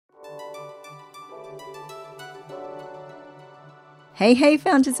Hey,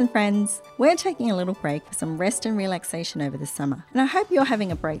 founders and friends. We're taking a little break for some rest and relaxation over the summer, and I hope you're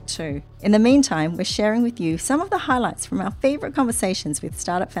having a break too. In the meantime, we're sharing with you some of the highlights from our favourite conversations with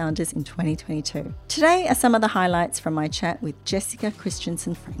startup founders in 2022. Today are some of the highlights from my chat with Jessica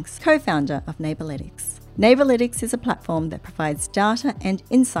Christiansen-Franks, co-founder of Neighbourlytics. Neighbourlytics is a platform that provides data and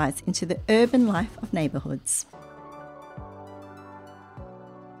insights into the urban life of neighbourhoods.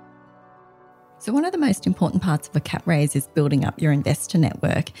 So one of the most important parts of a cap raise is building up your investor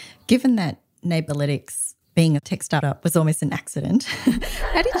network. Given that Neighbourlytics, being a tech startup, was almost an accident,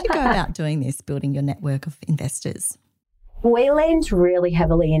 how did you go about doing this, building your network of investors? We leaned really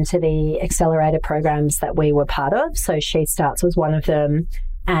heavily into the accelerator programs that we were part of. So She Starts was one of them.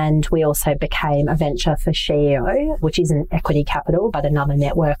 And we also became a venture for SheEO, which isn't equity capital, but another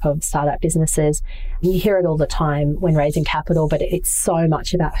network of startup businesses. You hear it all the time when raising capital, but it's so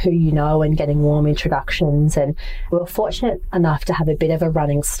much about who you know and getting warm introductions. And we were fortunate enough to have a bit of a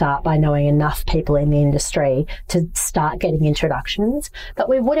running start by knowing enough people in the industry to start getting introductions. But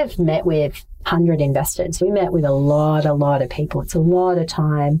we would have met with 100 investors. We met with a lot of people. It's a lot of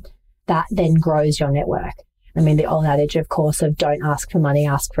time that then grows your network. I mean, the old adage, of course, of don't ask for money,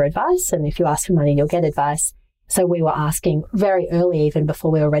 ask for advice. And if you ask for money, you'll get advice. So we were asking very early, even before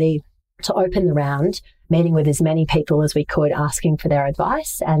we were ready to open the round, meeting with as many people as we could, asking for their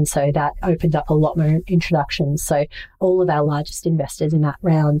advice. And so that opened up a lot more introductions. So all of our largest investors in that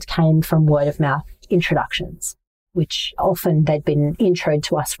round came from word of mouth introductions, which often they'd been introed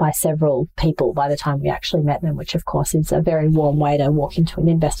to us by several people by the time we actually met them, which of course is a very warm way to walk into an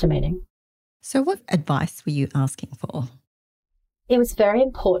investor meeting. So what advice were you asking for? It was very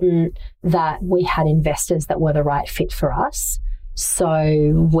important that we had investors that were the right fit for us.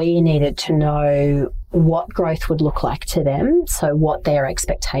 So we needed to know what growth would look like to them, so what their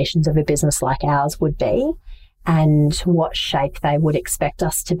expectations of a business like ours would be, and what shape they would expect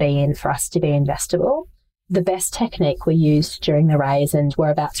us to be in for us to be investable. The best technique we used during the raise, and we're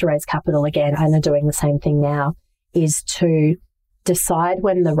about to raise capital again and are doing the same thing now, is to decide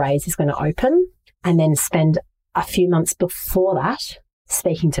when the raise is going to open and then spend a few months before that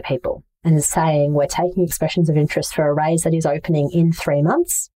speaking to people and saying, we're taking expressions of interest for a raise that is opening in 3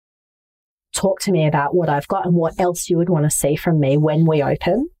 months. Talk to me about what I've got and what else you would want to see from me when we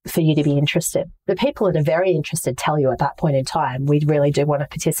open for you to be interested. The people that are very interested tell you at that point in time, we really do want to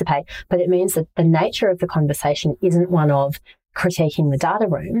participate, but it means that the nature of the conversation isn't one of critiquing the data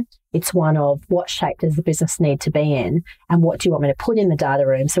room. It's one of what shape does the business need to be in and what do you want me to put in the data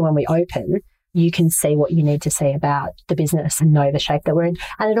room so when we open, you can see what you need to see about the business and know the shape that we're in.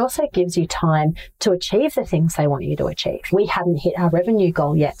 And it also gives you time to achieve the things they want you to achieve. We hadn't hit our revenue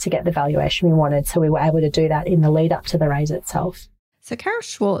goal yet to get the valuation we wanted, so we were able to do that in the lead up to the raise itself. So Carol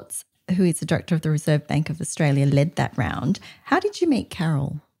Schwartz, who is the director of the Reserve Bank of Australia, led that round. How did you meet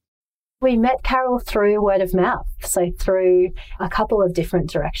Carol? We met Carol through word of mouth, so through a couple of different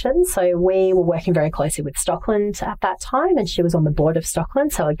directions. So we were working very closely with Stockland at that time, and she was on the board of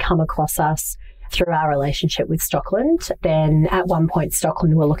Stockland, so had come across us through our relationship with Stockland. Then at one point,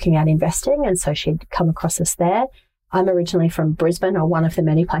 Stockland were looking at investing, and so she'd come across us there. I'm originally from Brisbane, or one of the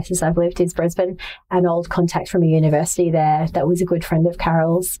many places I've lived is Brisbane. An old contact from a university there that was a good friend of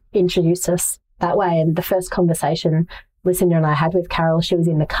Carol's introduced us that way. And the first conversation Lucinda and I had with Carol, she was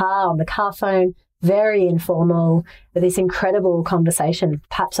in the car, on the car phone, very informal, but this incredible conversation,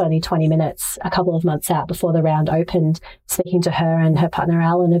 perhaps only 20 minutes, a couple of months out before the round opened, speaking to her and her partner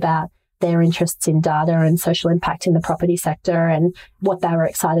Alan about their interests in data and social impact in the property sector and what they were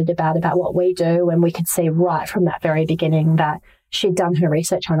excited about what we do. And we could see right from that very beginning that she'd done her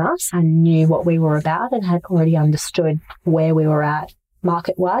research on us and knew what we were about and had already understood where we were at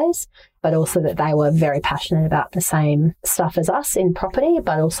market-wise, but also that they were very passionate about the same stuff as us in property,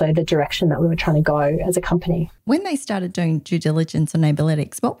 but also the direction that we were trying to go as a company. When they started doing due diligence on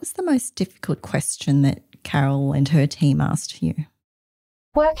Neighbourlytics, what was the most difficult question that Carol and her team asked you?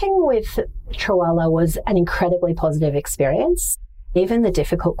 Working with Truella was an incredibly positive experience. Even the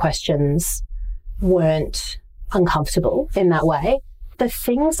difficult questions weren't uncomfortable in that way. The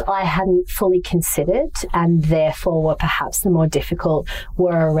things I hadn't fully considered and therefore were perhaps the more difficult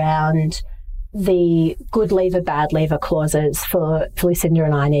were around the good leaver, bad leaver clauses for Lucinda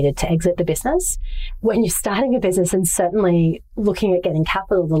and I needed to exit the business. When you're starting a business and certainly looking at getting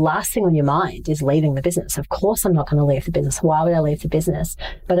capital, the last thing on your mind is leaving the business. Of course, I'm not going to leave the business. Why would I leave the business?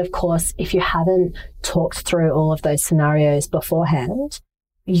 But of course, if you haven't talked through all of those scenarios beforehand,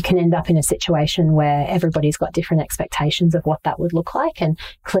 you can end up in a situation where everybody's got different expectations of what that would look like. And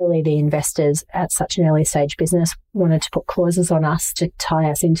clearly the investors at such an early stage business wanted to put clauses on us to tie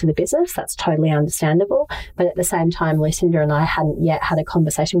us into the business. That's totally understandable. But at the same time, Lucinda and I hadn't yet had a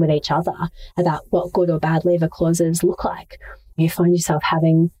conversation with each other about what good or bad leaver clauses look like. You find yourself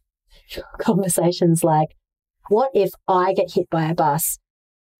having conversations like, what if I get hit by a bus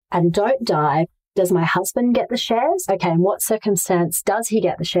and don't die? Does my husband get the shares? Okay, in what circumstance does he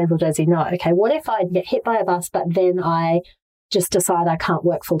get the shares or does he not? Okay, what if I get hit by a bus, but then I just decide I can't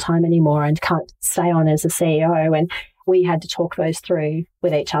work full time anymore and can't stay on as a CEO? And we had to talk those through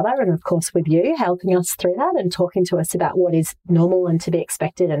with each other and, of course, with you, helping us through that and talking to us about what is normal and to be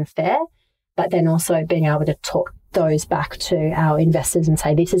expected and fair, but then also being able to talk those back to our investors and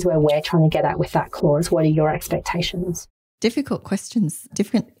say, this is where we're trying to get at with that clause. What are your expectations? Difficult questions,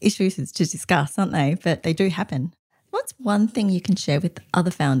 different issues to discuss, aren't they? But they do happen. What's one thing you can share with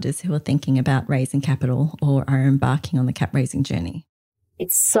other founders who are thinking about raising capital or are embarking on the cap raising journey?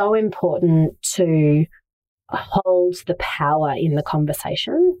 It's so important to hold the power in the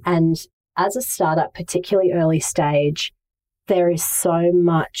conversation. And as a startup, particularly early stage, there is so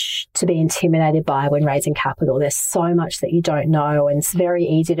much to be intimidated by when raising capital. There's so much that you don't know, and it's very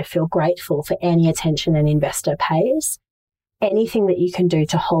easy to feel grateful for any attention an investor pays. Anything that you can do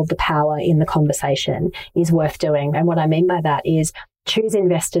to hold the power in the conversation is worth doing. And what I mean by that is choose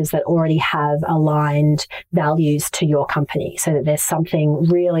investors that already have aligned values to your company so that there's something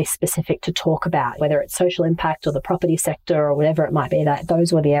really specific to talk about, whether it's social impact or the property sector or whatever it might be. That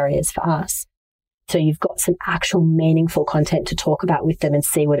those were the areas for us. So you've got some actual meaningful content to talk about with them and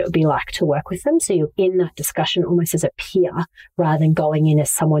see what it would be like to work with them. So you're in that discussion almost as a peer rather than going in as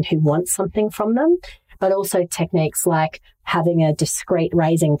someone who wants something from them. But also techniques like having a discrete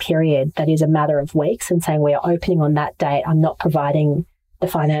raising period that is a matter of weeks and saying we are opening on that date. I'm not providing the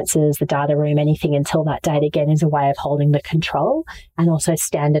finances, the data room, anything until that date, again, is a way of holding the control and also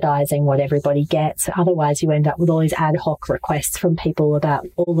standardizing what everybody gets. Otherwise, you end up with all these ad hoc requests from people about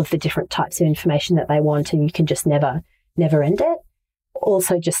all of the different types of information that they want, and you can just never end it.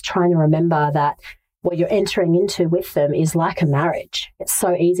 Also, just trying to remember that what you're entering into with them is like a marriage. It's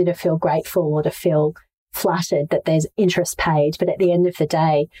so easy to feel grateful or to feel flattered that there's interest paid, but at the end of the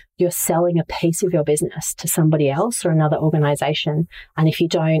day, you're selling a piece of your business to somebody else or another organization. And if you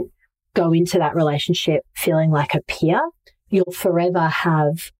don't go into that relationship feeling like a peer, you'll forever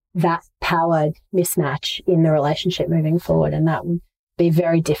have that power mismatch in the relationship moving forward. And that would be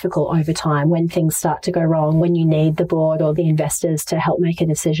very difficult over time when things start to go wrong, when you need the board or the investors to help make a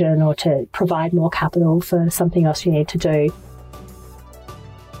decision or to provide more capital for something else you need to do.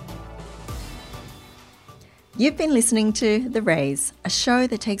 You've been listening to The Raise, a show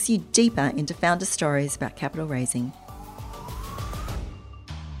that takes you deeper into founder stories about capital raising.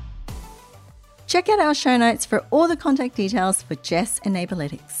 Check out our show notes for all the contact details for Jess and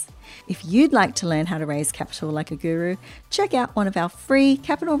Neighbourlytics. If you'd like to learn how to raise capital like a guru, check out one of our free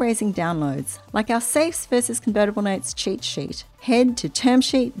capital raising downloads, like our Safes versus Convertible Notes cheat sheet. Head to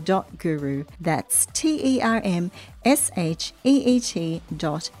termsheet.guru. That's termsheet.guru.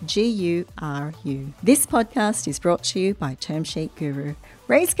 This podcast is brought to you by Termsheet Guru.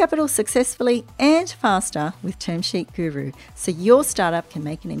 Raise capital successfully and faster with Termsheet Guru so your startup can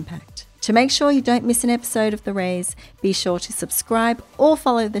make an impact. To make sure you don't miss an episode of The Raise, be sure to subscribe or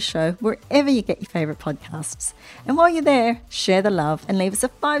follow the show wherever you get your favourite podcasts. And while you're there, share the love and leave us a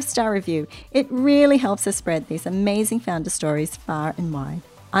 5-star review. It really helps us spread these amazing founder stories far and wide.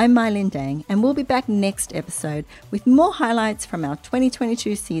 I'm Mylin Dang, and we'll be back next episode with more highlights from our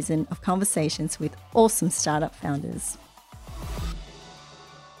 2022 season of conversations with awesome startup founders.